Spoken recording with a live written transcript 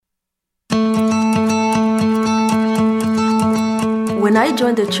When I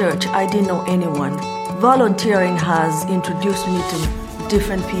joined the church, I didn't know anyone. Volunteering has introduced me to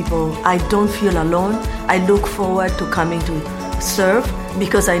different people. I don't feel alone. I look forward to coming to serve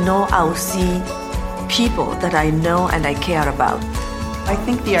because I know I'll see people that I know and I care about. I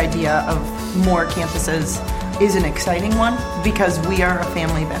think the idea of more campuses is an exciting one because we are a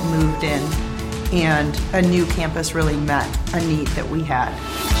family that moved in and a new campus really met a need that we had.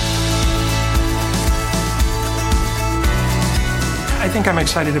 I think I'm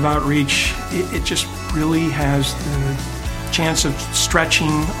excited about Reach. It just really has the chance of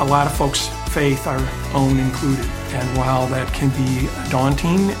stretching a lot of folks' faith, our own included. And while that can be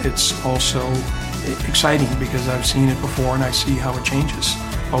daunting, it's also exciting because I've seen it before and I see how it changes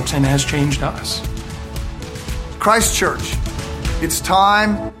folks and has changed us. Christ Church, it's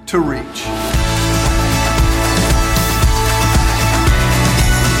time to reach.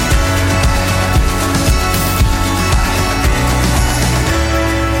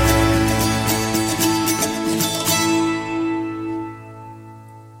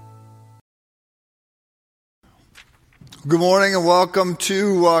 Good morning and welcome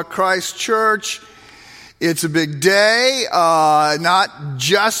to Christ Church. It's a big day, not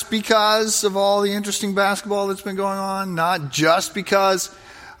just because of all the interesting basketball that's been going on, not just because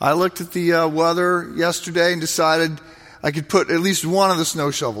I looked at the weather yesterday and decided I could put at least one of the snow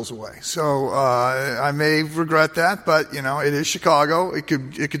shovels away. So I may regret that, but you know, it is Chicago. It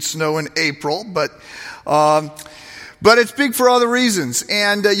could snow in April, but it's big for other reasons.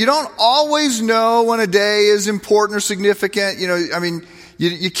 And you don't always know when a day is important or significant. You know, I mean,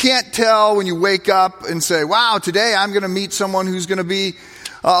 you can't tell when you wake up and say, wow, today I'm going to meet someone who's going to be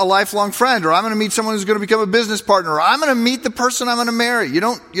a lifelong friend, or I'm going to meet someone who's going to become a business partner, or I'm going to meet the person I'm going to marry. You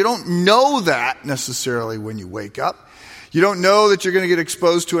don't know that necessarily when you wake up. You don't know that you're going to get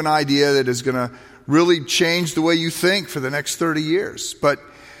exposed to an idea that is going to really change the way you think for the next 30 years. But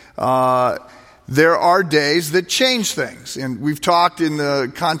there are days that change things. And we've talked in the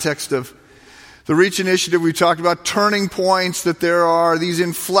context of the Reach Initiative, we've talked about turning points, that there are these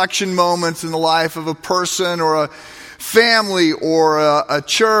inflection moments in the life of a person or a family or a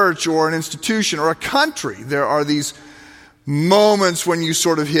church or an institution or a country. There are these moments when you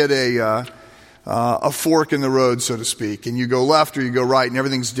sort of hit a fork in the road, so to speak, and you go left or you go right, and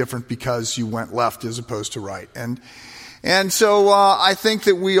everything's different because you went left as opposed to right. And so I think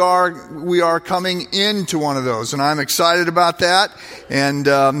that we are coming into one of those, and I'm excited about that. And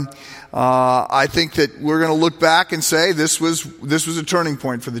I think that we're going to look back and say this was a turning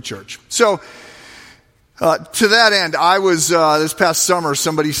point for the church. So to that end, I was this past summer.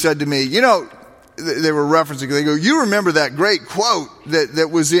 Somebody said to me, you know, they were referencing. They go, "You remember that great quote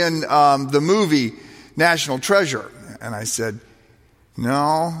that was in the movie National Treasure?" And I said,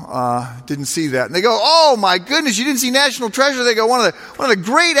 "No, didn't see that." And they go, "Oh my goodness, you didn't see National Treasure?" They go, one of the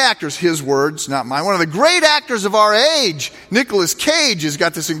great actors, his words, not mine, one of the great actors of our age, Nicolas Cage, has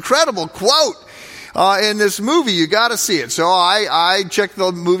got this incredible quote in this movie. You got to see it. So I checked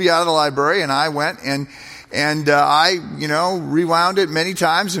the movie out of the library, and I went and I, rewound it many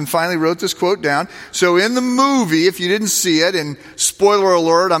times and finally wrote this quote down. So in the movie, if you didn't see it, and spoiler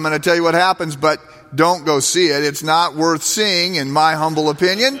alert, I'm going to tell you what happens, but don't go see it. It's not worth seeing, in my humble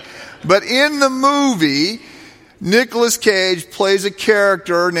opinion. But in the movie, Nicolas Cage plays a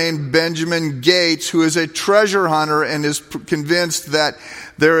character named Benjamin Gates, who is a treasure hunter and is convinced that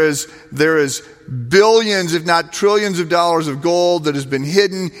there is billions, if not trillions of dollars of gold that has been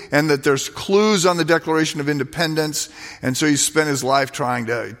hidden, and that there's clues on the Declaration of Independence. And so he spent his life trying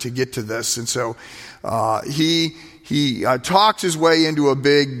to get to this. And so he talks his way into a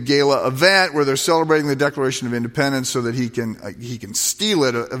big gala event where they're celebrating the Declaration of Independence so that he can steal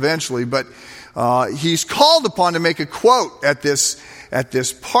it eventually. But he's called upon to make a quote at this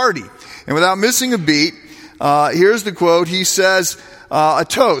party. And without missing a beat, here's the quote. He says,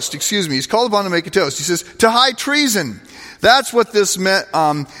 he's called upon to make a toast. He says, "To high treason." That's what these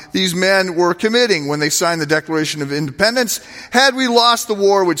men were committing when they signed the Declaration of Independence. Had we lost the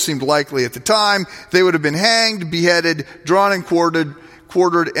war, which seemed likely at the time, they would have been hanged, beheaded, drawn and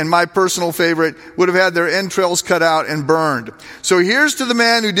quartered, and my personal favorite, would have had their entrails cut out and burned. So here's to the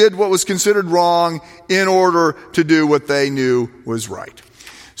man who did what was considered wrong in order to do what they knew was right.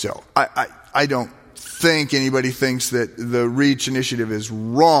 So I don't think anybody thinks that the Reach Initiative is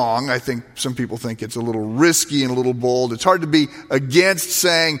wrong. I think some people think it's a little risky and a little bold. It's hard to be against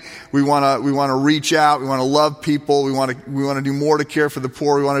saying we want to reach out, we want to love people, we want to do more to care for the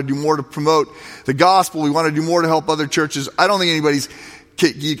poor, we want to do more to promote the gospel, we want to do more to help other churches. I don't think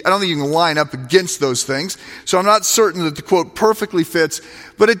you can line up against those things. So I'm not certain that the quote perfectly fits,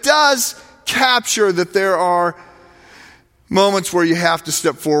 but it does capture that there are moments where you have to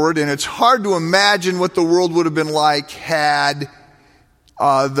step forward, and it's hard to imagine what the world would have been like had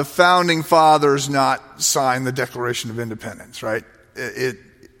the founding fathers not signed the Declaration of Independence, right?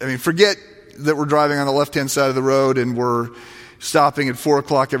 Forget that we're driving on the left-hand side of the road and we're stopping at 4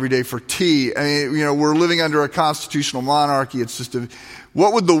 o'clock every day for tea. We're living under a constitutional monarchy. It's just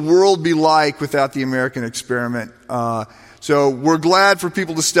what would the world be like without the American experiment? So we're glad for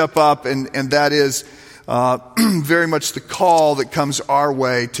people to step up, and that is very much the call that comes our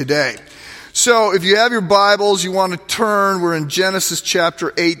way today. So if you have your Bibles, you want to turn, we're in Genesis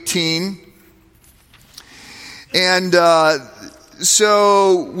chapter 18. And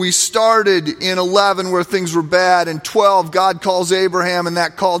so we started in 11 where things were bad. In 12, God calls Abraham, and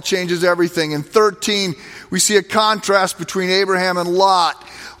that call changes everything. In 13, we see a contrast between Abraham and Lot.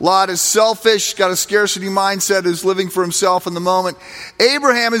 Lot is selfish, got a scarcity mindset, is living for himself in the moment.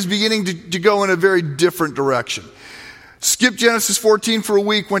 Abraham is beginning to go in a very different direction. Skip Genesis 14 for a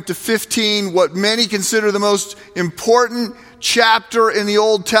week, went to 15, what many consider the most important chapter in the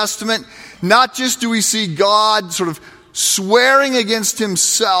Old Testament. Not just do we see God sort of swearing against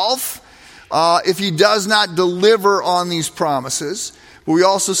himself if he does not deliver on these promises, but we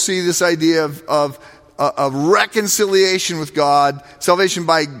also see this idea of reconciliation with God, salvation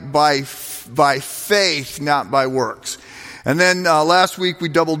by faith, not by works. And then last week we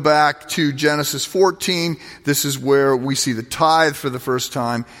doubled back to Genesis 14. This is where we see the tithe for the first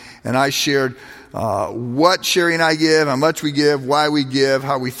time. And I shared what Sherry and I give, how much we give, why we give,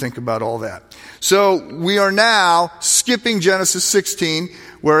 how we think about all that. So we are now skipping Genesis 16,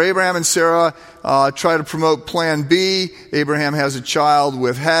 where Abraham and Sarah try to promote Plan B. Abraham has a child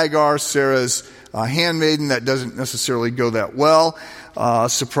with Hagar, Sarah's handmaiden. That doesn't necessarily go that well.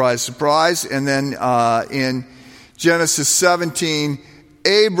 Surprise, surprise. And then in Genesis 17,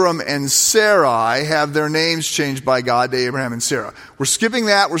 Abram and Sarai have their names changed by God to Abraham and Sarah. We're skipping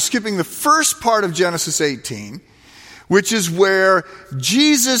that. We're skipping the first part of Genesis 18, which is where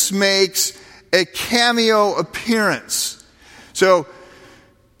Jesus makes a cameo appearance. So,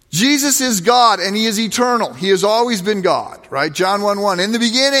 Jesus is God, and he is eternal. He has always been God, right? John 1:1. In the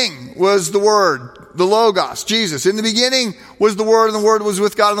beginning was the Word, the Logos, Jesus. In the beginning was the Word, and the Word was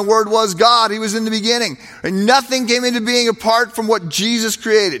with God, and the Word was God. He was in the beginning. And nothing came into being apart from what Jesus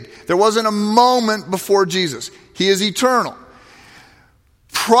created. There wasn't a moment before Jesus. He is eternal.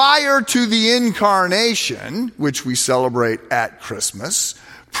 Prior to the incarnation, which we celebrate at Christmas,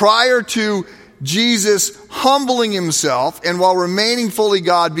 prior to Jesus humbling himself and while remaining fully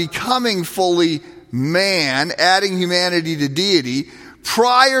God, becoming fully man, adding humanity to deity,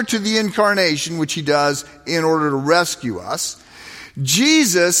 prior to the incarnation, which he does in order to rescue us,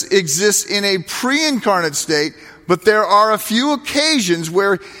 Jesus exists in a pre-incarnate state, but there are a few occasions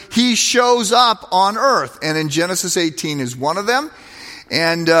where he shows up on earth. And in Genesis 18 is one of them.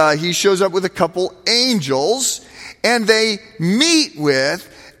 And he shows up with a couple angels, and they meet with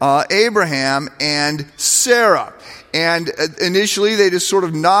Abraham and Sarah. And initially they just sort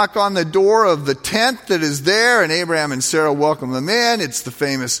of knock on the door of the tent that is there, and Abraham and Sarah welcome them in. It's the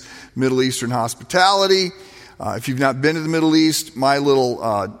famous Middle Eastern hospitality. If you've not been to the Middle East, my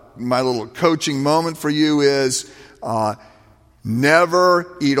little coaching moment for you is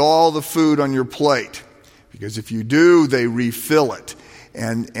never eat all the food on your plate, because if you do, they refill it.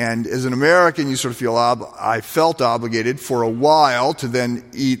 And as an American, you sort of feel, I felt obligated for a while to then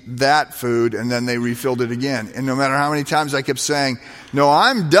eat that food, and then they refilled it again. And no matter how many times I kept saying, no,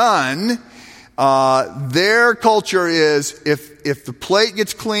 I'm done, their culture is, if the plate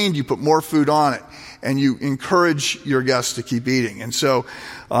gets cleaned, you put more food on it, and you encourage your guests to keep eating. And so,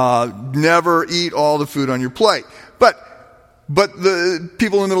 never eat all the food on your plate. But the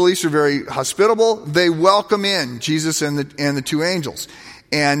people in the Middle East are very hospitable. They welcome in Jesus and the two angels.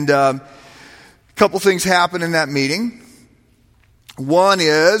 And a couple things happen in that meeting. One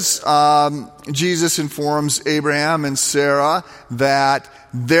is Jesus informs Abraham and Sarah that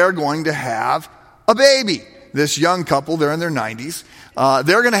they're going to have a baby. This young couple, they're in their 90s.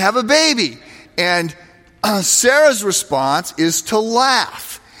 They're going to have a baby. And Sarah's response is to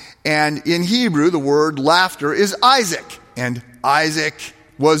laugh. And in Hebrew, the word laughter is Isaac. And Isaac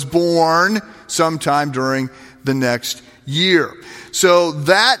was born sometime during the next year. So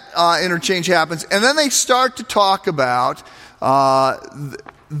that interchange happens. And then they start to talk about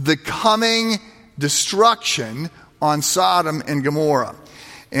the coming destruction on Sodom and Gomorrah.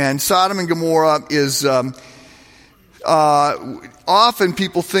 And Sodom and Gomorrah is... often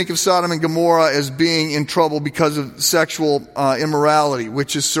people think of Sodom and Gomorrah as being in trouble because of sexual immorality,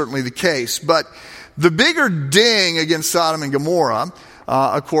 which is certainly the case. But the bigger ding against Sodom and Gomorrah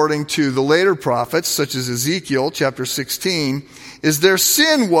according to the later prophets, such as Ezekiel chapter 16, is their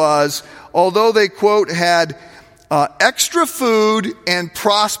sin was, although they, quote, had extra food and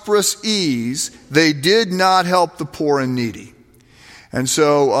prosperous ease, they did not help the poor and needy. And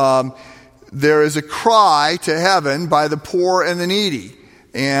so there is a cry to heaven by the poor and the needy.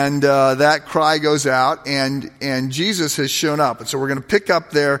 And that cry goes out, and Jesus has shown up. And so we're going to pick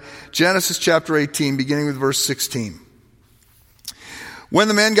up there, Genesis chapter 18, beginning with verse 16. When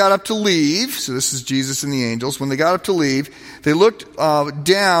the men got up to leave, so this is Jesus and the angels, when they got up to leave, they looked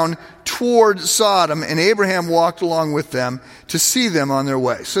down toward Sodom, and Abraham walked along with them to see them on their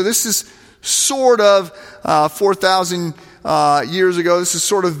way. So this is sort of 4,000 years ago. This is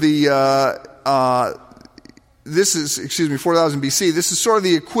sort of the 4,000 BC. This is sort of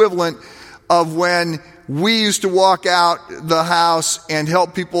the equivalent of when we used to walk out the house and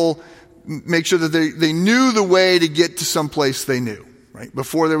help people make sure that they knew the way to get to some place they knew. Right?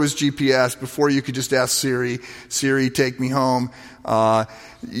 Before there was GPS, before you could just ask Siri, take me home.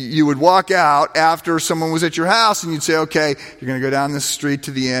 You would walk out after someone was at your house and you'd say, okay, you're going to go down this street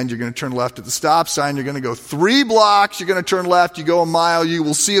to the end. You're going to turn left at the stop sign. You're going to go 3 blocks. You're going to turn left. You go a mile. You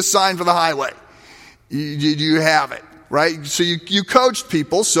will see a sign for the highway. You have it, right? So you coached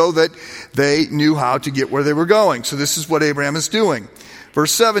people so that they knew how to get where they were going. So this is what Abraham is doing.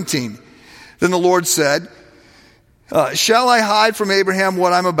 Verse 17. Then the Lord said, shall I hide from Abraham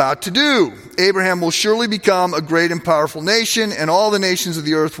what I'm about to do? Abraham will surely become a great and powerful nation, and all the nations of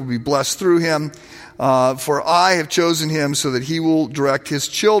the earth will be blessed through him. For I have chosen him so that he will direct his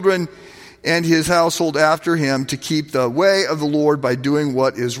children and his household after him to keep the way of the Lord by doing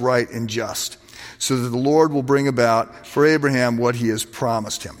what is right and just, so that the Lord will bring about for Abraham what he has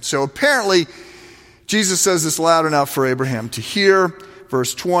promised him. So apparently, Jesus says this loud enough for Abraham to hear.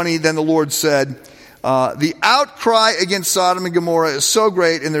 Verse 20, then the Lord said, the outcry against Sodom and Gomorrah is so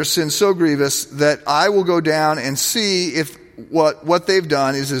great and their sin so grievous that I will go down and see if what they've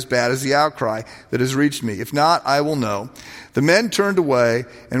done is as bad as the outcry that has reached me. If not, I will know. The men turned away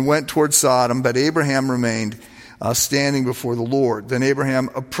and went toward Sodom, but Abraham remained standing before the Lord. Then Abraham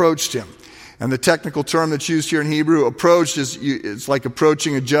approached him. And the technical term that's used here in Hebrew, approached, it's like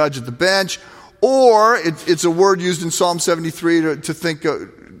approaching a judge at the bench, or it's a word used in Psalm 73 to think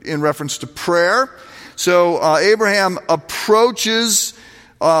in reference to prayer. So Abraham approaches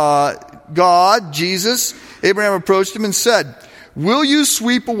God, Jesus. Abraham approached him and said, will you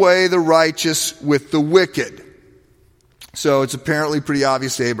sweep away the righteous with the wicked? So it's apparently pretty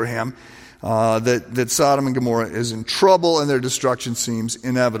obvious to Abraham that Sodom and Gomorrah is in trouble and their destruction seems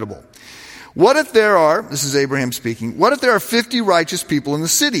inevitable. What if there are, this is Abraham speaking, what if there are 50 righteous people in the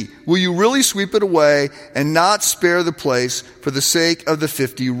city? Will you really sweep it away and not spare the place for the sake of the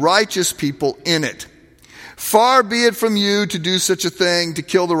 50 righteous people in it? Far be it from you to do such a thing, to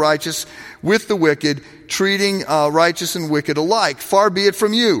kill the righteous with the wicked, treating righteous and wicked alike. Far be it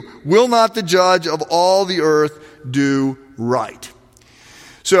from you. Will not the judge of all the earth do right?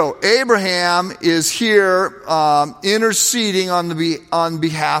 So Abraham is here interceding on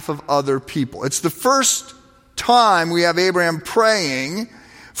behalf of other people. It's the first time we have Abraham praying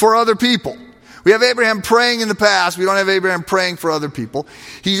for other people. We have Abraham praying in the past. We don't have Abraham praying for other people.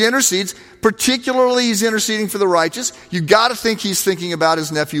 He intercedes. Particularly, he's interceding for the righteous. You got to think he's thinking about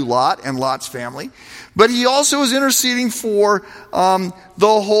his nephew Lot and Lot's family. But he also is interceding for the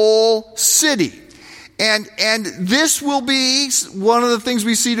whole city. And this will be one of the things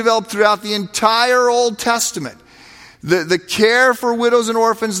we see developed throughout the entire Old Testament. The care for widows and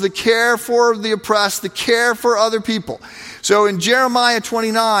orphans, the care for the oppressed, the care for other people. So in Jeremiah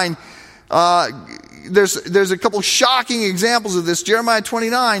 29, there's a couple shocking examples of this. Jeremiah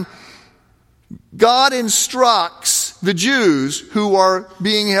 29, God instructs the Jews who are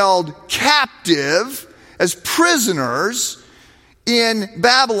being held captive as prisoners in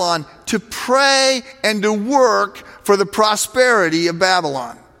Babylon to pray and to work for the prosperity of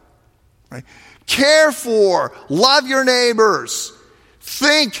Babylon. Right? Care for, love your neighbors,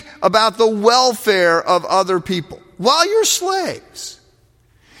 think about the welfare of other people while you're slaves.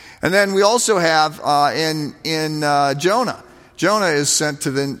 And then we also have in Jonah. Jonah is sent to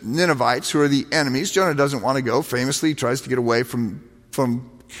the Ninevites, who are the enemies. Jonah doesn't want to go. Famously, he tries to get away from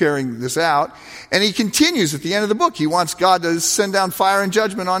carrying this out. And he continues at the end of the book. He wants God to send down fire and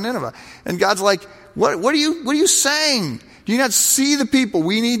judgment on Nineveh. And God's like, what are you saying? Do you not see the people?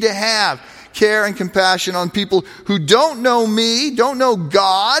 We need to have care and compassion on people who don't know me, don't know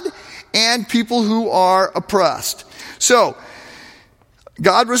God, and people who are oppressed. So,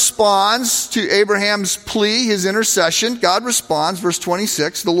 God responds to Abraham's plea, his intercession. God responds, verse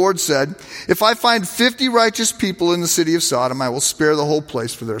 26, the Lord said, "If I find 50 righteous people in the city of Sodom, I will spare the whole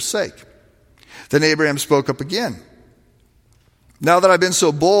place for their sake." Then Abraham spoke up again. "Now that I've been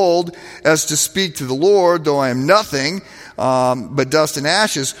so bold as to speak to the Lord, though I am nothing but dust and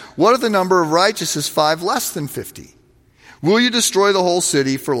ashes, what if the number of righteous is 5 less than 50? Will you destroy the whole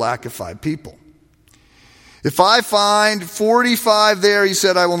city for lack of 5 people? If I find 45 there," he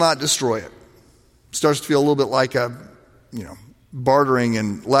said, "I will not destroy it." Starts to feel a little bit like bartering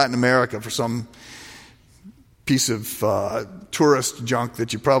in Latin America for some piece of tourist junk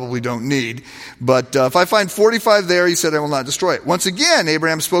that you probably don't need. But if I find 45 there, he said, "I will not destroy it." Once again,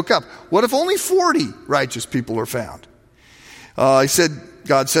 Abraham spoke up. "What if only 40 righteous people are found?"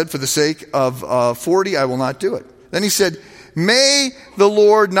 God said, "For the sake of 40, I will not do it." Then he said, "May the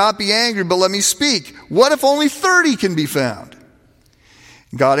Lord not be angry, but let me speak. What if only 30 can be found?"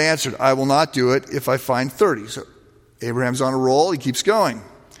 God answered, "I will not do it if I find 30. So Abraham's on a roll. He keeps going.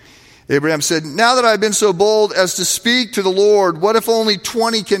 Abraham said, "Now that I've been so bold as to speak to the Lord, what if only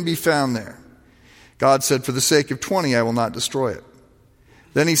 20 can be found there?" God said, "For the sake of 20, I will not destroy it."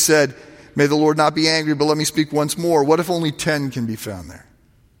 Then he said, "May the Lord not be angry, but let me speak once more. What if only 10 can be found there?"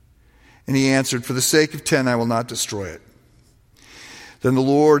 And he answered, "For the sake of 10, I will not destroy it." Then the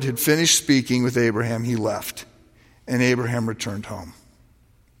Lord had finished speaking with Abraham. He left, and Abraham returned home.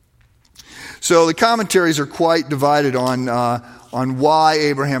 So the commentaries are quite divided on why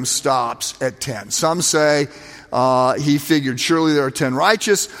Abraham stops at 10. Some say he figured surely there are 10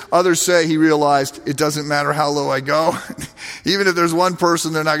 righteous. Others say he realized it doesn't matter how low I go. Even if there's one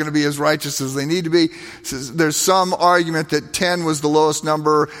person, they're not going to be as righteous as they need to be. So there's some argument that 10 was the lowest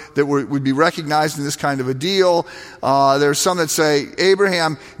number that would be recognized in this kind of a deal. There's some that say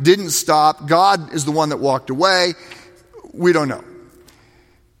Abraham didn't stop. God is the one that walked away. We don't know.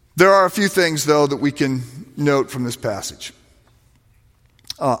 There are a few things, though, that we can note from this passage.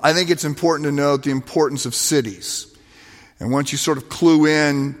 I think it's important to note the importance of cities. And once you sort of clue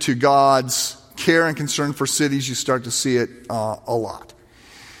in to God's care and concern for cities, you start to see it a lot.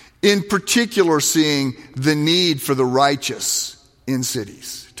 In particular, seeing the need for the righteous in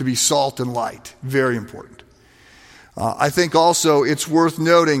cities, to be salt and light. Very important. I think also it's worth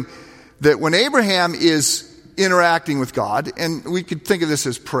noting that when Abraham is interacting with God, and we could think of this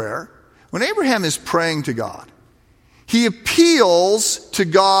as prayer, when Abraham is praying to God, he appeals to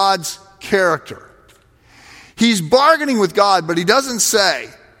God's character. He's bargaining with God, but he doesn't say,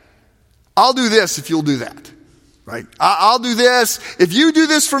 "I'll do this if you'll do that." Right? "I'll do this. If you do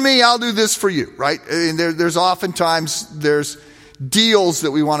this for me, I'll do this for you." Right? And there's oftentimes deals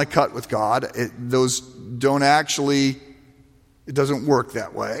that we want to cut with God. It doesn't work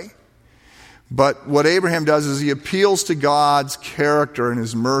that way. But what Abraham does is he appeals to God's character and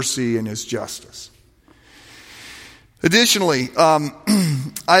his mercy and his justice. Additionally, I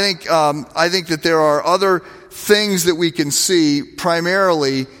think that there are other things that we can see.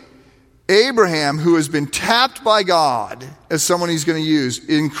 Primarily, Abraham, who has been tapped by God as someone he's going to use,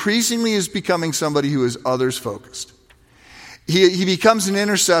 increasingly is becoming somebody who is others-focused. He becomes an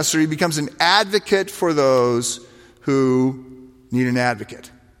intercessor. He becomes an advocate for those who need an advocate.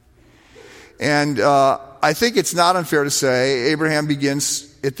 And I think it's not unfair to say Abraham begins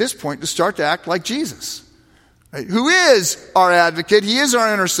at this point to start to act like Jesus. Right? Who is our advocate? He is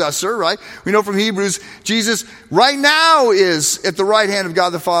our intercessor, right? We know from Hebrews, Jesus right now is at the right hand of God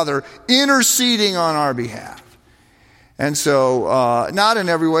the Father, interceding on our behalf. And so, not in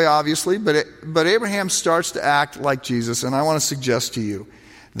every way, obviously, but Abraham starts to act like Jesus. And I want to suggest to you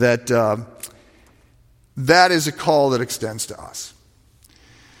that that is a call that extends to us.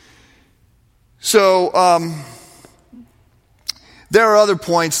 So, there are other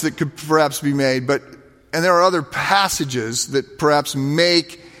points that could perhaps be made, and there are other passages that perhaps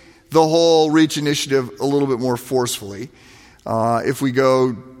make the whole Reach initiative a little bit more forcefully. If we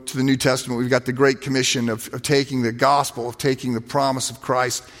go to the New Testament, we've got the Great Commission of taking the gospel, of taking the promise of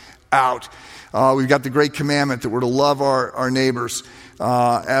Christ out. We've got the Great Commandment that we're to love our neighbors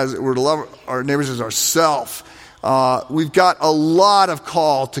as we're to love our neighbors as ourselves. We've got a lot of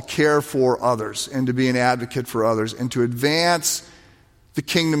call to care for others and to be an advocate for others and to advance the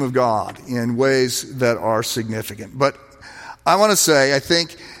kingdom of God in ways that are significant. But I want to say, I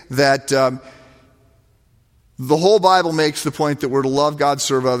think that the whole Bible makes the point that we're to love God,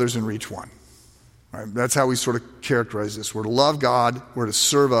 serve others, and reach one. Right? That's how we sort of characterize this. We're to love God, we're to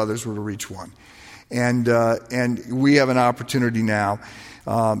serve others, we're to reach one. And we have an opportunity now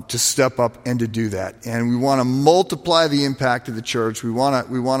to step up and to do that. And we want to multiply the impact of the church. We want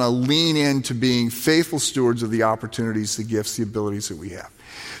to lean into being faithful stewards of the opportunities, the gifts, the abilities that we have.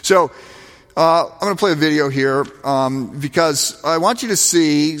 So I'm going to play a video here because I want you to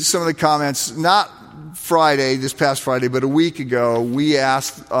see some of the comments. Not this past Friday, but a week ago, we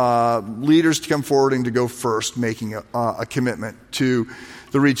asked leaders to come forward and to go first, making a commitment to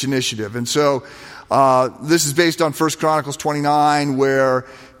the Reach Initiative. And so this is based on 1 Chronicles 29, where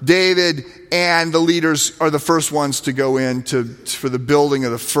David and the leaders are the first ones to go in for the building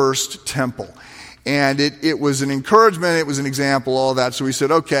of the first temple. And it was an encouragement, it was an example, all that. So we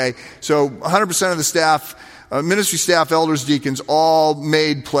said, okay, so 100% of the staff, ministry staff, elders, deacons, all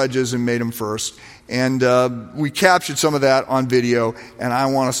made pledges and made them first. And we captured some of that on video, and I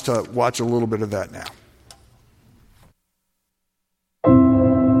want us to watch a little bit of that now.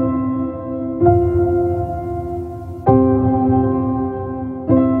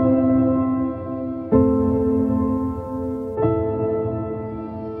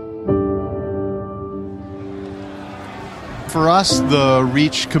 For us, the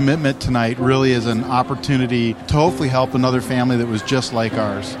Reach commitment tonight really is an opportunity to hopefully help another family that was just like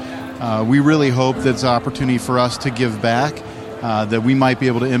ours. We really hope that it's an opportunity for us to give back, that we might be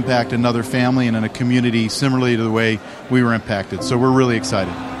able to impact another family and in a community similarly to the way we were impacted. So we're really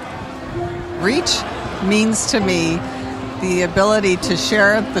excited. Reach means to me the ability to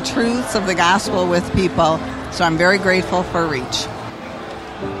share the truths of the gospel with people. So I'm very grateful for Reach.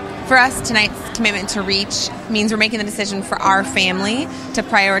 For us, tonight's commitment to Reach means we're making the decision for our family to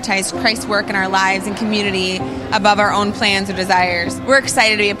prioritize Christ's work in our lives and community above our own plans or desires. We're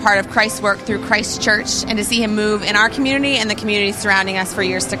excited to be a part of Christ's work through Christ Church and to see Him move in our community and the communities surrounding us for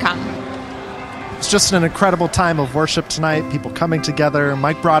years to come. It's just an incredible time of worship tonight, people coming together.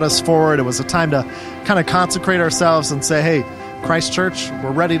 Mike brought us forward. It was a time to kind of consecrate ourselves and say, hey, Christ Church,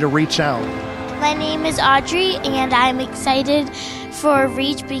 we're ready to reach out. My name is Audrey, and I'm excited for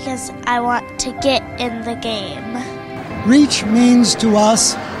Reach because I want to get in the game. Reach means to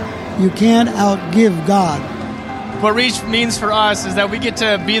us, you can't outgive God. What Reach means for us is that we get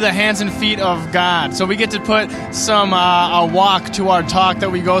to be the hands and feet of God. So we get to put some a walk to our talk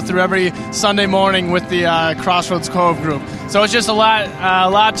that we go through every Sunday morning with the Crossroads Cove group. So it's just a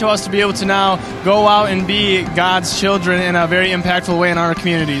lot to us to be able to now go out and be God's children in a very impactful way in our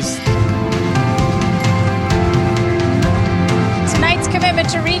communities. Tonight's commitment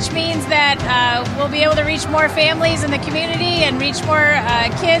to Reach means that we'll be able to reach more families in the community and reach more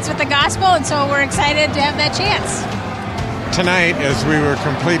kids with the gospel, and so we're excited to have that chance. Tonight, as we were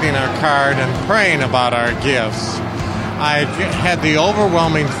completing our card and praying about our gifts, I had the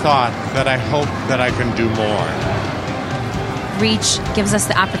overwhelming thought that I hope that I can do more. Reach gives us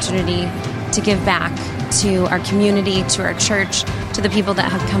the opportunity to give back to our community, to our church, to the people that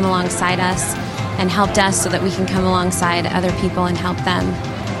have come alongside us and helped us so that we can come alongside other people and help them.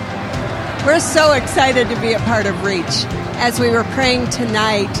 We're so excited to be a part of Reach. As we were praying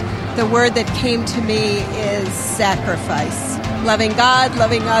tonight, the word that came to me is sacrifice. Loving God,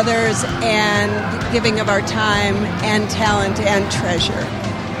 loving others, and giving of our time and talent and treasure.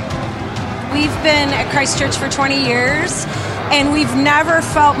 We've been at Christ Church for 20 years, and we've never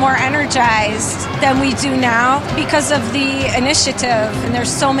felt more energized than we do now because of the initiative. And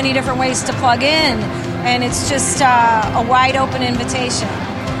there's so many different ways to plug in, and it's just a wide open invitation.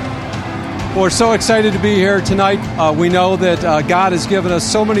 We're so excited to be here tonight. We know that God has given us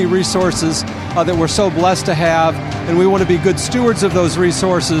so many resources that we're so blessed to have, and we want to be good stewards of those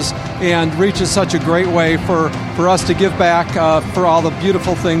resources, and Reach is such a great way for us to give back for all the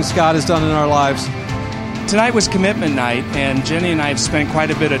beautiful things God has done in our lives. Tonight was commitment night, and Jenny and I have spent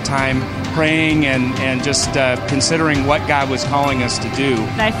quite a bit of time praying and just considering what God was calling us to do.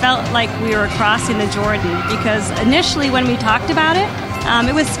 I felt like we were crossing the Jordan because initially when we talked about it,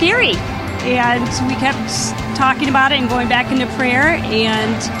 it was scary. And we kept talking about it and going back into prayer,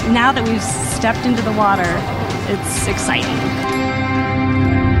 and now that we've stepped into the water, it's exciting.